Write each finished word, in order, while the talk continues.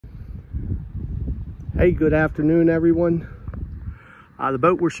Hey, good afternoon, everyone. The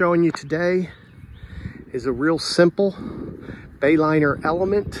boat we're showing you today is a real simple Bayliner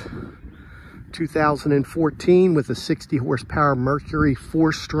Element 2014 with a 60 horsepower Mercury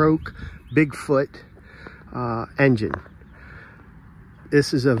 4-stroke Bigfoot engine.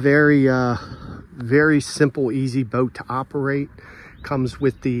 This is a very simple, easy boat to operate. Comes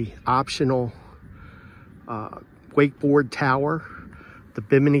with the optional wakeboard tower, the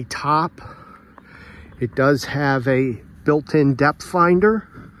Bimini top. It does have a built-in depth finder.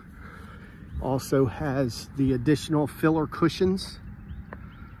 Also has the additional filler cushions.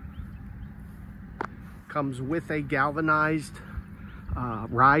 Comes with a galvanized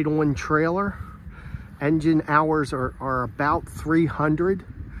ride-on trailer. Engine hours are about 300.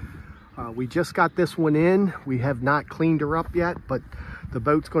 We just got this one in. We have not cleaned her up yet, but the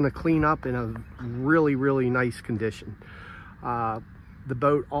boat's going to clean up in a really nice condition. The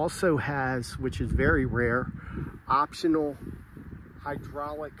boat also has, which is very rare, optional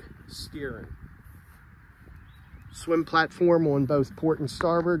hydraulic steering. Swim platform on both port and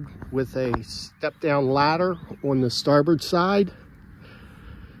starboard with a step-down ladder on the starboard side.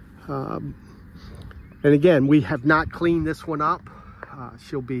 And again, we have not cleaned this one up.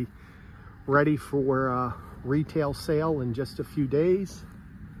 She'll be ready for retail sale in just a few days.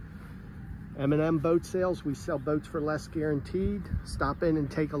 M&M Boat Sales, we sell boats for less guaranteed. Stop in and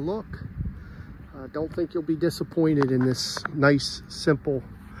take a look. Don't think you'll be disappointed in this nice, simple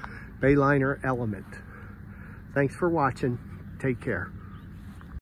Bayliner Element. Thanks for watching. Take care.